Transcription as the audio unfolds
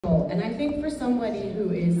difficult. And I think for somebody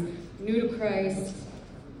who is new to Christ,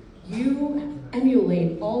 you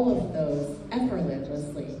emulate all of those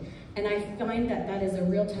effortlessly. And I find that that is a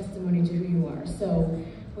real testimony to who you are. So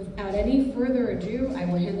without any further ado, I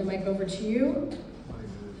will hand the mic over to you.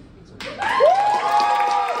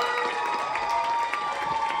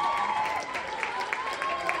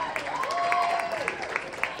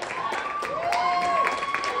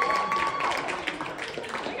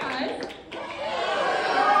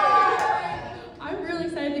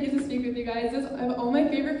 I have all my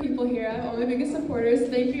favorite people here. I have all my biggest supporters.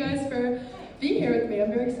 Thank you guys for being here with me. I'm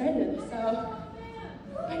very excited. So,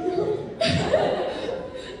 I know.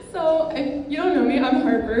 So, if you don't know me, I'm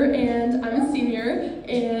Harper, and I'm a senior.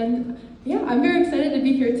 And yeah, I'm very excited to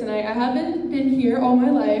be here tonight. I haven't been here all my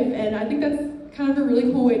life, and I think that's kind of a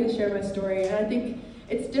really cool way to share my story. And I think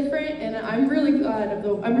it's different, and I'm really proud of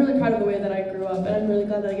the way that I grew up, and I'm really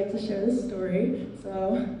glad that I get to share this story.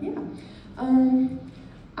 So, yeah.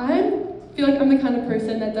 I feel like I'm the kind of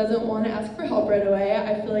person that doesn't want to ask for help right away.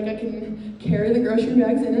 I feel like I can carry the grocery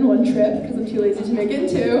bags in one trip because I'm too lazy to make it in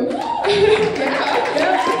two.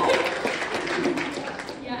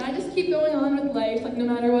 Yeah, and I just keep going on with life. Like no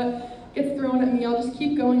matter what gets thrown at me, I'll just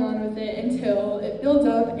keep going on with it until it builds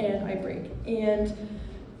up and I break. And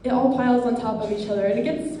it all piles on top of each other, and it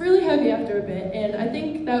gets really heavy after a bit. And I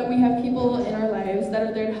think that we have people in our lives that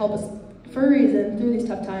are there to help us for a reason through these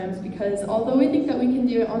tough times, because although we think that we can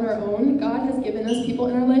do it on our own, God has given us people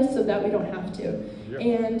in our lives so that we don't have to. Yep.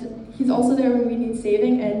 And He's also there when we need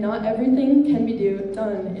saving, and not everything can be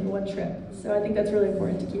done in one trip. So I think that's really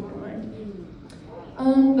important to keep in mind.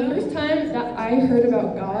 The first time that I heard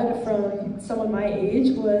about God from someone my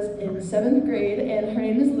age was in 7th grade, and her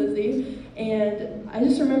name is Lizzie. And I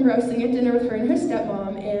just remember I was sitting at dinner with her and her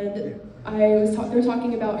stepmom, and they were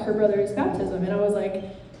talking about her brother's baptism, and I was like,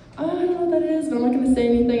 I don't know what that is, but I'm not going to say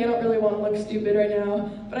anything. I don't really want to look stupid right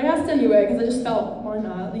now. But I asked anyway, because I just felt, why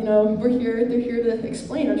not? You know, they're here to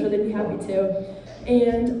explain. I'm sure they'd be happy to.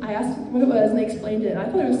 And I asked what it was, and they explained it. And I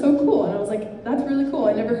thought it was so cool. And I was like, that's really cool.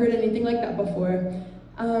 I never heard anything like that before.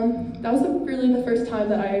 That was really the first time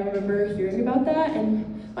that I remember hearing about that.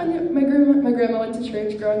 And my grandma went to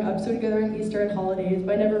church growing up, so we'd go there on Easter and holidays,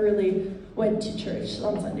 but I never really went to church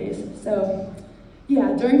on Sundays. So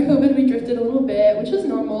yeah, during COVID we drifted a little bit, which was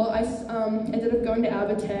normal. I ended up going to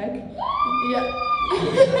Tech. Yeah.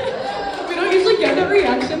 We don't usually get that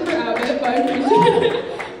reaction for Abbott, but I appreciate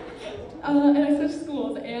it. And I switched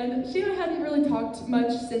schools, and she and I hadn't really talked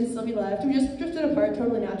much since Sylvie left. We just drifted apart,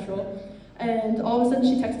 totally natural. And all of a sudden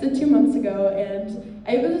she texted 2 months ago, and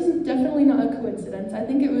it was definitely not a coincidence. I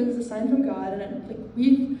think it was a sign from God, and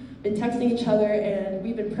we've been texting each other, and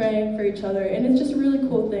we've been praying for each other, and it's just a really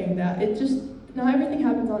cool thing that not everything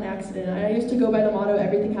happens on accident. I used to go by the motto,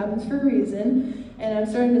 everything happens for a reason, and I'm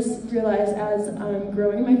starting to realize as I'm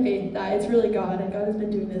growing in my faith that it's really God, and God has been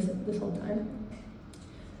doing this whole time.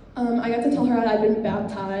 I got to tell her I'd been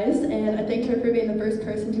baptized, and I thanked her for being the first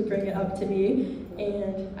person to bring it up to me,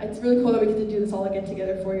 and it's really cool that we get to do this all again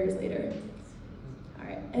together 4 years later.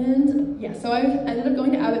 And yeah, so I ended up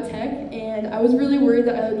going to Tech, and I was really worried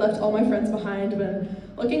that I had left all my friends behind, but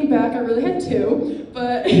looking back, I really had 2,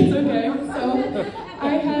 but it's okay. So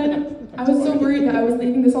I was so worried that I was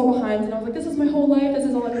leaving this all behind, and I was like, this is my whole life, this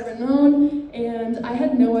is all I've ever known, and I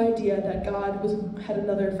had no idea that God had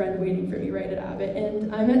another friend waiting for me right at Abbott.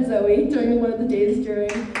 And I met Zoe during one of the days during...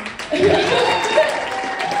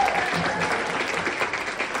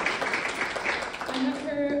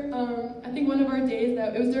 I think one of our days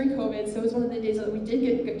it was during COVID, so it was one of the days that we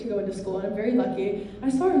did get to go into school, and I'm very lucky. I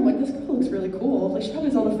saw her, and I'm like, this girl looks really cool. Like, she probably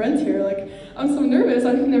has all the friends here. Like, I'm so nervous,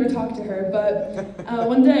 I could never talk to her. But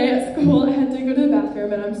one day at school, I had to go to the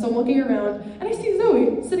bathroom, and I'm looking around, and I see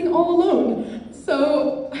Zoe sitting all alone.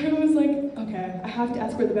 So I was like, okay, I have to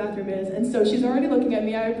ask where the bathroom is. And so she's already looking at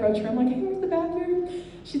me. I approach her, I'm like, hey, where's the bathroom?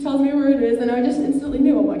 She tells me where it is, and I just instantly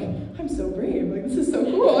knew. I'm like, I'm so brave. Like, this is so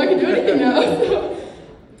cool. I can do anything now. So,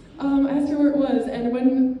 I asked her where it was, and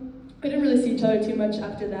when we didn't really see each other too much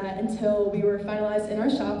after that until we were finalized in our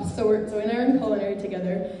shop. So Zoe and I are in culinary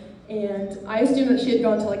together, and I assumed that she had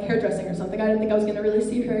gone to like hairdressing or something. I didn't think I was going to really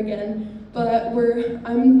see her again. But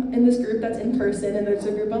I'm in this group that's in person, and there's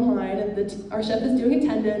a group online, and our chef is doing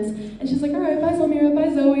attendance, and she's like, all right, bye Samira,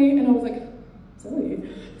 bye Zoe, and I was like, Zoe?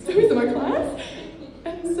 Zoe's in our class?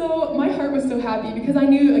 And so my heart was so happy because I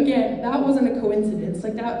knew, again, that wasn't a coincidence.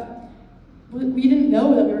 Like that. We didn't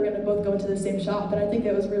know that we were going to both go into the same shop, but I think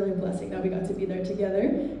that was really a blessing that we got to be there together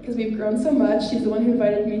because we've grown so much. She's the one who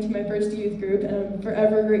invited me to my first youth group, and I'm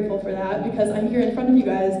forever grateful for that because I'm here in front of you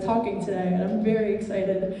guys talking today, and I'm very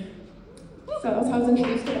excited. So that's how I was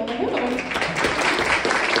introduced to all my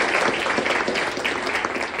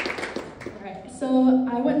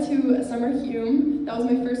summer Hume. That was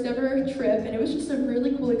my first ever trip, and it was just a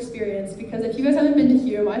really cool experience because if you guys haven't been to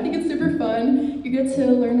Hume, I think it's super fun. You get to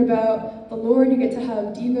learn about the Lord, you get to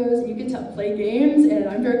have devos, and you get to play games, and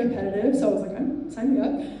I'm very competitive, so I was like, sign me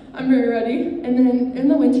up. I'm very ready. And then in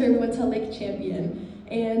the winter, we went to Lake Champion.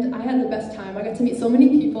 And I had the best time. I got to meet so many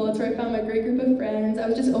people. That's where I found my great group of friends. I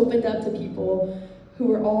was just opened up to people who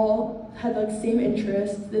were all had like same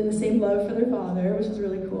interests and the same love for their father, which was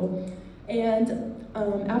really cool. And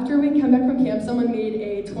after we came back from camp, someone made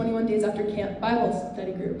a 21 Days After Camp Bible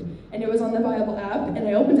study group. And it was on the Bible app, and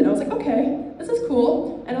I opened it. I was like, okay, this is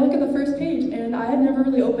cool. And I look at the first page, and I had never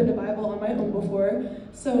really opened a Bible on my own before.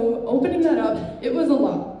 So opening that up, it was a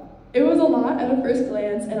lot. It was a lot at a first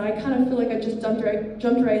glance, and I kind of feel like I just jumped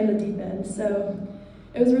right in the deep end. So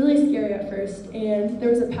it was really scary at first, and there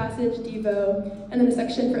was a passage, Devo, and then a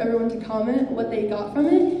section for everyone to comment what they got from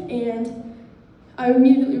it, and I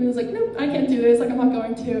immediately was like, nope, I can't do this, like I'm not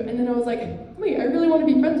going to. And then I was like, wait, I really want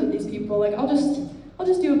to be friends with these people. Like I'll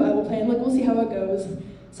just do a Bible plan, like we'll see how it goes.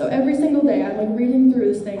 So every single day I'm like reading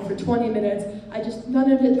through this thing for 20 minutes.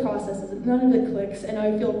 None of it processes, none of it clicks, and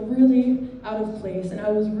I feel really out of place, and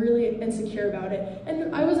I was really insecure about it.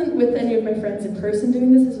 And I wasn't with any of my friends in person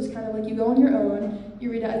doing this. This was kind of like you go on your own,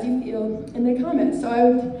 you read it as you feel, and they comment. So I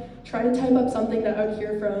would try to type up something that I would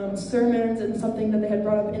hear from sermons and something that they had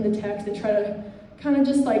brought up in the text and try to kind of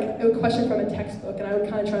just like a question from a textbook, and I would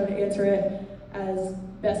kind of try to answer it as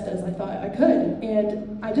best as I thought I could.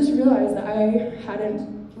 And I just realized that I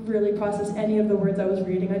hadn't really processed any of the words I was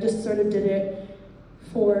reading. I just sort of did it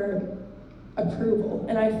for approval,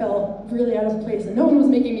 and I felt really out of place, and no one was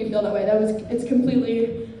making me feel that way. I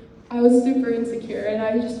was super insecure, and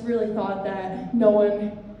I just really thought that no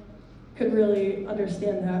one could really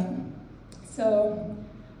understand that. So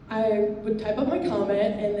I would type up my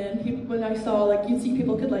comment, and then when I saw, like, you'd see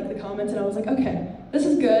people could like the comments, and I was like, okay, this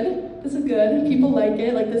is good, people like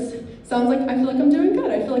it, like this sounds like, I feel like I'm doing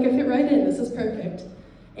good, I feel like I fit right in, this is perfect.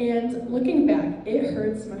 And looking back, it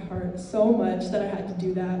hurts my heart so much that I had to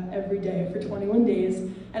do that every day for 21 days.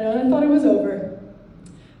 And when I thought it was over,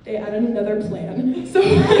 they added another plan. So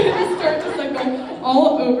I started to cycle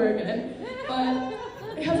all over again. But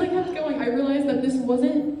as I kept going, I realized that this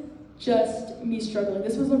wasn't just me struggling.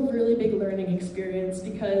 This was a really big learning experience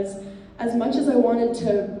because as much as I wanted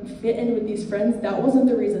to fit in with these friends, that wasn't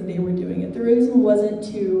the reason they were doing it. The reason wasn't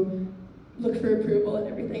to look for approval and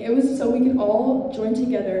everything. It was so we could all join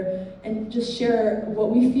together and just share what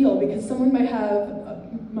we feel, because someone might have a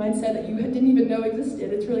mindset that you didn't even know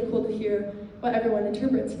existed. It's really cool to hear what everyone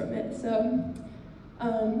interprets from it. So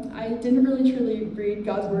I didn't really truly read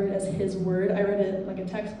God's word as his word. I read it like a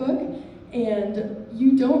textbook, and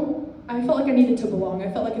I felt like I needed to belong.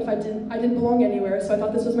 I felt like I didn't belong anywhere, so I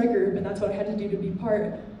thought this was my group, and that's what I had to do to be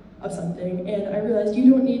part of something. And I realized you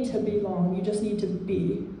don't need to belong, you just need to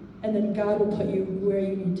be. And then God will put you where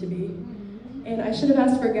you need to be. And I should have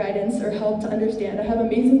asked for guidance or help to understand. I have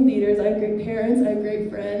amazing leaders, I have great parents, I have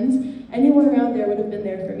great friends. Anyone around there would have been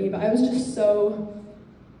there for me, but I was just so,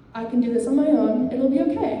 I can do this on my own, it'll be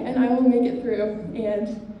okay, and I will make it through.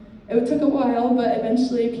 And it took a while, but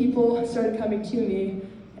eventually people started coming to me,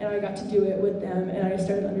 and I got to do it with them, and I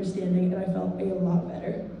started understanding, and I felt a lot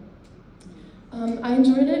better. I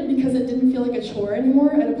enjoyed it because it didn't feel like a chore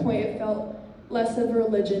anymore. At a point it felt less of a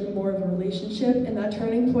religion, more of a relationship, and that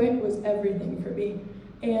turning point was everything for me.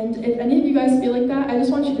 And if any of you guys feel like that, I just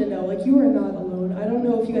want you to know, like, you are not alone. I don't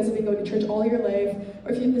know if you guys have been going to church all your life,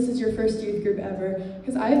 or if this is your first youth group ever,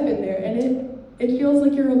 because I've been there, and it feels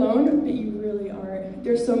like you're alone, but you really aren't.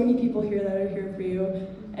 There's so many people here that are here for you,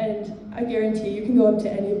 and I guarantee you can go up to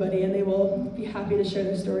anybody, and they will be happy to share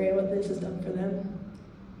their story and what this has done for them.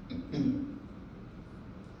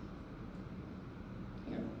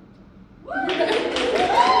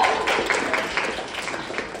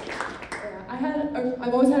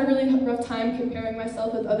 I've always had a really rough time comparing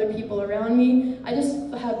myself with other people around me. I just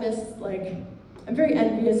have this, like, I'm very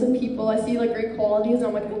envious of people. I see, like, great qualities, and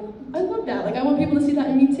I'm like, I love that. Like, I want people to see that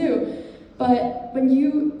in me too. But when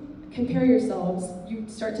you compare yourselves, you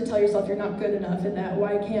start to tell yourself you're not good enough, and that,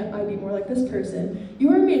 why can't I be more like this person?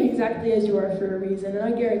 You are made exactly as you are for a reason, and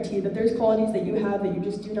I guarantee that there's qualities that you have that you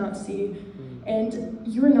just do not see. And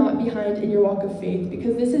you're not behind in your walk of faith,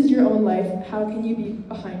 because this is your own life. How can you be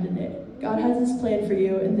behind in it? God has this plan for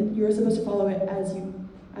you, and you're supposed to follow it as you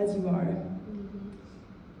are.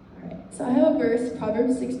 All right. So I have a verse,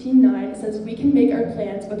 Proverbs 16:9. It says, "We can make our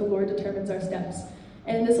plans, but the Lord determines our steps."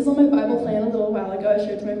 And this was on my Bible plan a little while ago. I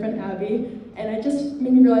shared it to my friend Abby, and it just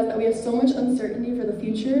made me realize that we have so much uncertainty for the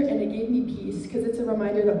future, and it gave me peace, because it's a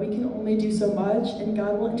reminder that we can only do so much, and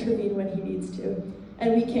God will intervene when he needs to.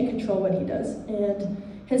 And we can't control what he does. And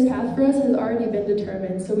His path for us has already been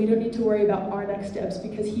determined, so we don't need to worry about our next steps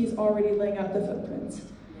because he's already laying out the footprints.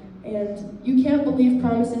 And you can't believe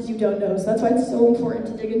promises you don't know, so that's why it's so important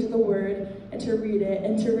to dig into the Word and to read it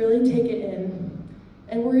and to really take it in.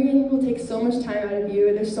 And worrying will take so much time out of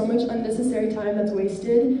you. There's so much unnecessary time that's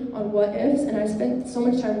wasted on what ifs, and I spent so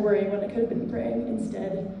much time worrying when I could have been praying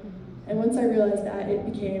instead. And once I realized that, it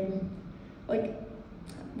became like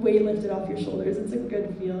weight lifted off your shoulders. It's a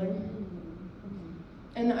good feeling.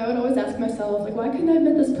 And I would always ask myself, like, why couldn't I have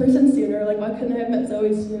met this person sooner? Like, why couldn't I have met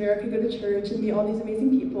Zoe sooner? I could go to church and meet all these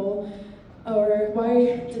amazing people. Or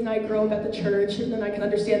why didn't I grow up at the church and then I can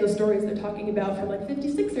understand the stories they're talking about from like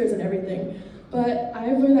 56ers and everything. But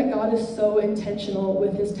I've learned that God is so intentional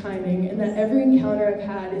with his timing and that every encounter I've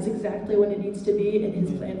had is exactly when it needs to be in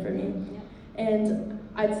his plan for me. And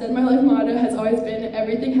I'd said my life motto has always been,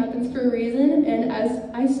 everything happens for a reason, and as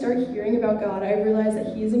I start hearing about God, I realize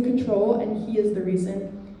that he is in control and he is the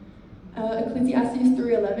reason. Ecclesiastes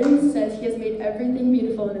 3:11 says he has made everything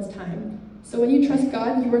beautiful in his time. So when you trust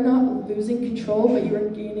God, you are not losing control, but you are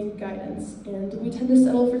gaining guidance. And we tend to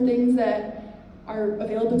settle for things that are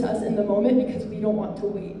available to us in the moment because we don't want to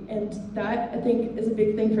wait. And that, I think, is a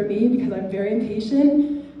big thing for me because I'm very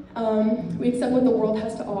impatient. We accept what the world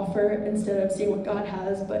has to offer instead of seeing what God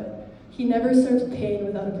has, but he never serves pain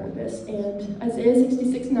without a purpose. And Isaiah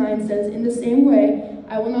 66:9 says, in the same way,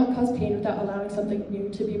 I will not cause pain without allowing something new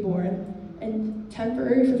to be born. And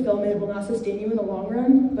temporary fulfillment will not sustain you in the long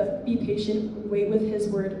run, but be patient, wait with his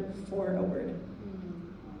word for a word.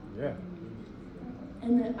 Yeah.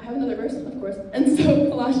 And then I have another verse, of course. And so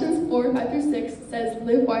Colossians 4:5-6 says,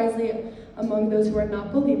 live wisely among those who are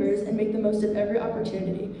not believers and make the most of every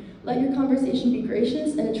opportunity. Let your conversation be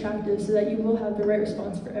gracious and attractive so that you will have the right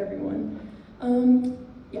response for everyone.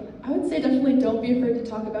 Yeah, I would say definitely don't be afraid to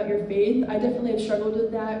talk about your faith. I definitely have struggled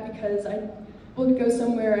with that because I would go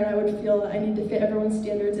somewhere and I would feel that I need to fit everyone's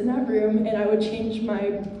standards in that room, and I would change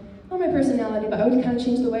not my personality, but I would kind of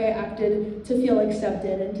change the way I acted to feel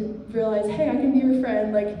accepted and to realize, hey, I can be your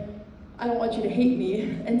friend, like, I don't want you to hate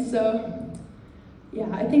me. And so, yeah,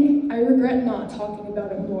 I think I regret not talking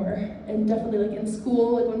about it more. And definitely, like, in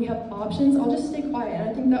school, like, when we have options, I'll just stay quiet. And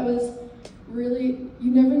I think that was really,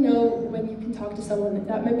 you never know when you can talk to someone.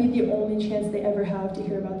 That might be the only chance they ever have to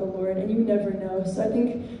hear about the Lord, and you never know. So I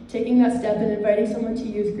think taking that step and inviting someone to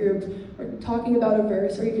youth group, or talking about a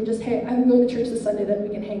verse, or even just, hey, I'm going to church this Sunday, then we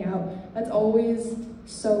can hang out. That's always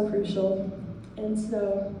so crucial. And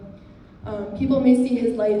so people may see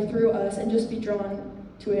his light through us and just be drawn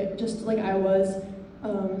to it, just like I was.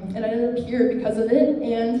 And I ended up here because of it,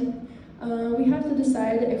 and we have to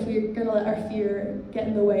decide if we're going to let our fear get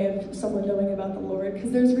in the way of someone knowing about the Lord,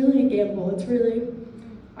 because there's really a gamble. It's really,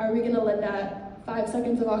 are we going to let that 5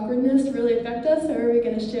 seconds of awkwardness really affect us, or are we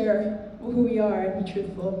going to share who we are and be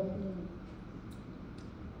truthful?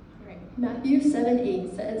 All right. Matthew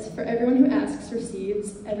 7:8 says, for everyone who asks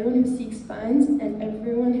receives, everyone who seeks finds, and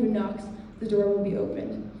everyone who knocks, the door will be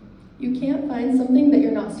opened. You can't find something that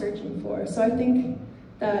you're not searching for. So I think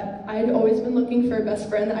that I'd always been looking for a best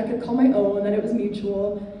friend that I could call my own, that it was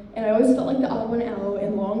mutual, and I always felt like the odd one out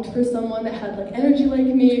and longed for someone that had like energy like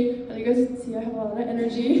me. And you guys see I have a lot of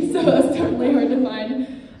energy, so that's totally hard to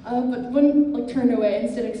find. But wouldn't like turn away,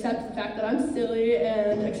 instead accept the fact that I'm silly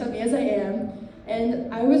and accept me as I am.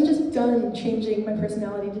 And I was just done changing my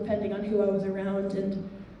personality depending on who I was around and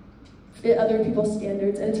fit other people's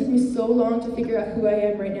standards. And it took me so long to figure out who I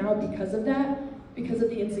am right now because of that. Because of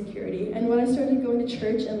the insecurity. And when I started going to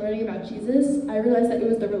church and learning about Jesus, I realized that it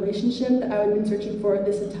was the relationship that I had been searching for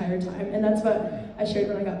this entire time. And that's what I shared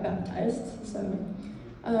when I got baptized. So,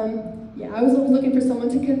 yeah, I was looking for someone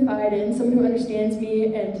to confide in, someone who understands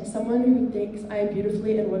me, and someone who thinks I am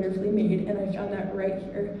beautifully and wonderfully made. And I found that right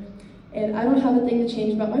here. And I don't have a thing to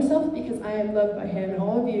change about myself because I am loved by him. And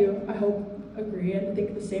all of you, I hope, agree and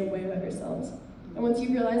think the same way about yourselves. And once you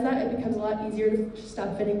realize that, it becomes a lot easier to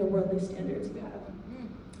stop fitting the worldly standards you have.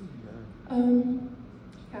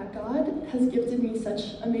 Yeah, God has gifted me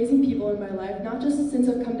such amazing people in my life, not just since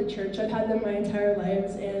I've come to church. I've had them my entire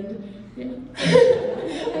lives, and yeah,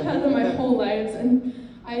 I've had them my whole lives,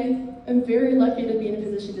 and I am very lucky to be in a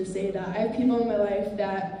position to say that. I have people in my life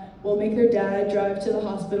that will make their dad drive to the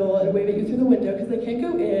hospital and wave at you through the window because they can't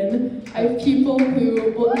go in. I have people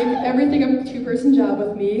who will make everything a two-person job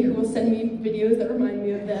with me, who will send me videos that remind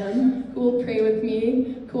me of them, who will pray with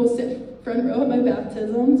me, who will sit front row at my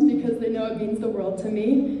baptisms because they know it means the world to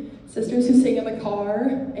me, sisters who sing in the car,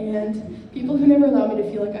 and people who never allow me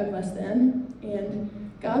to feel like I'm less than. And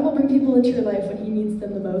God will bring people into your life when he needs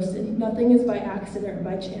them the most, and nothing is by accident or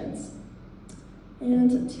by chance.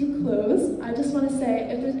 And to close, I just want to say,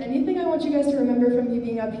 if there's anything I want you guys to remember from me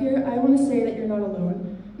being up here, I want to say that you're not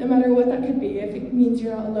alone. No matter what that could be, if it means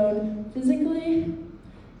you're not alone physically,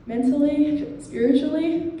 mentally,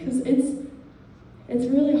 spiritually, because it's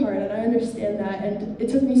really hard, and I understand that, and it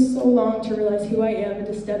took me so long to realize who I am and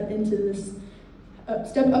to step into this,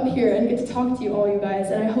 step up here and get to talk to you all, you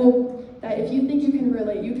guys, and I hope that if you think you can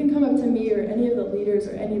relate, you can come up to me or any of the leaders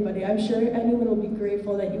or anybody. I'm sure anyone will be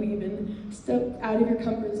grateful that you even stepped out of your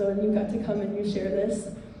comfort zone and you got to come and you share this.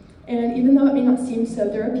 And even though it may not seem so,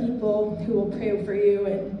 there are people who will pray for you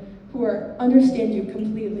and who understand you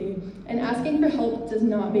completely. And asking for help does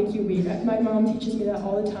not make you weak. My mom teaches me that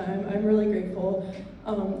all the time. I'm really grateful.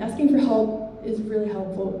 Asking for help is really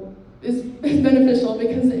helpful, is beneficial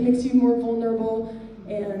because it makes you more vulnerable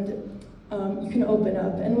and you can open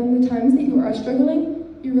up. And when the times that you are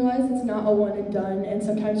struggling, you realize it's not a one and done, and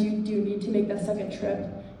sometimes you do need to make that second trip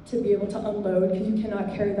to be able to unload because you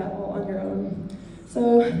cannot carry that all on your own.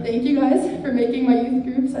 So thank you guys for making my youth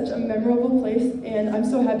group such a memorable place, and I'm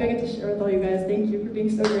so happy I get to share with all you guys. Thank you for being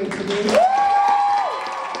so great to me.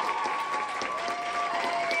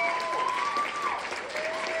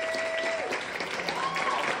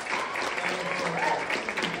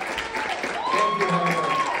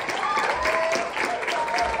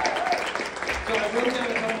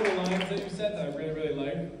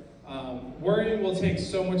 Worrying will take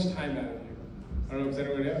so much time out of you. I don't know if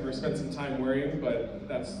anyone ever spent some time worrying, but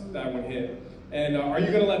that one hit. And are you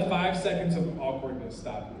going to let 5 seconds of awkwardness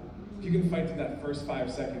stop you? If you can fight through that first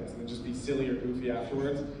 5 seconds and then just be silly or goofy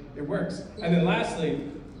afterwards, it works. And then lastly,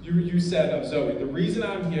 you said of Zoe, the reason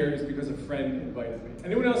I'm here is because a friend invited me.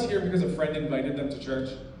 Anyone else here because a friend invited them to church?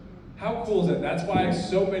 How cool is that? That's why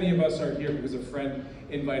so many of us are here, because a friend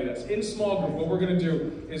invited us. In small group, what we're going to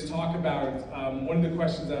do is talk about, one of the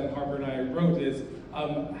questions that Harper and I wrote is,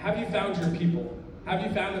 have you found your people? Have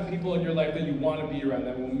you found the people in your life that you want to be around,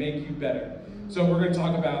 that will make you better? So we're going to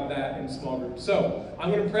talk about that in small group. So I'm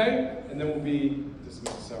going to pray, and then we'll be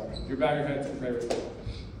dismissed. So if you bow your heads and pray with me.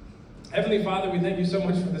 Heavenly Father, we thank you so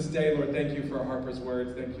much for this day, Lord. Thank you for Harper's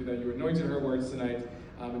words. Thank you that you anointed her words tonight.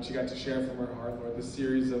 And she got to share from her heart, Lord. This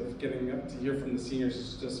series of getting up to hear from the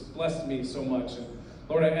seniors just blessed me so much. And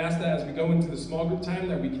Lord, I ask that as we go into the small group time,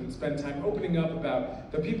 that we can spend time opening up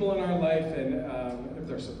about the people in our life and if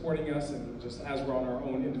they're supporting us, and just as we're on our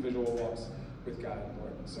own individual walks with God,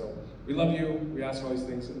 Lord. So we love you. We ask all these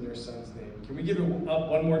things in your Son's name. Can we give it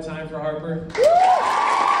up one more time for Harper?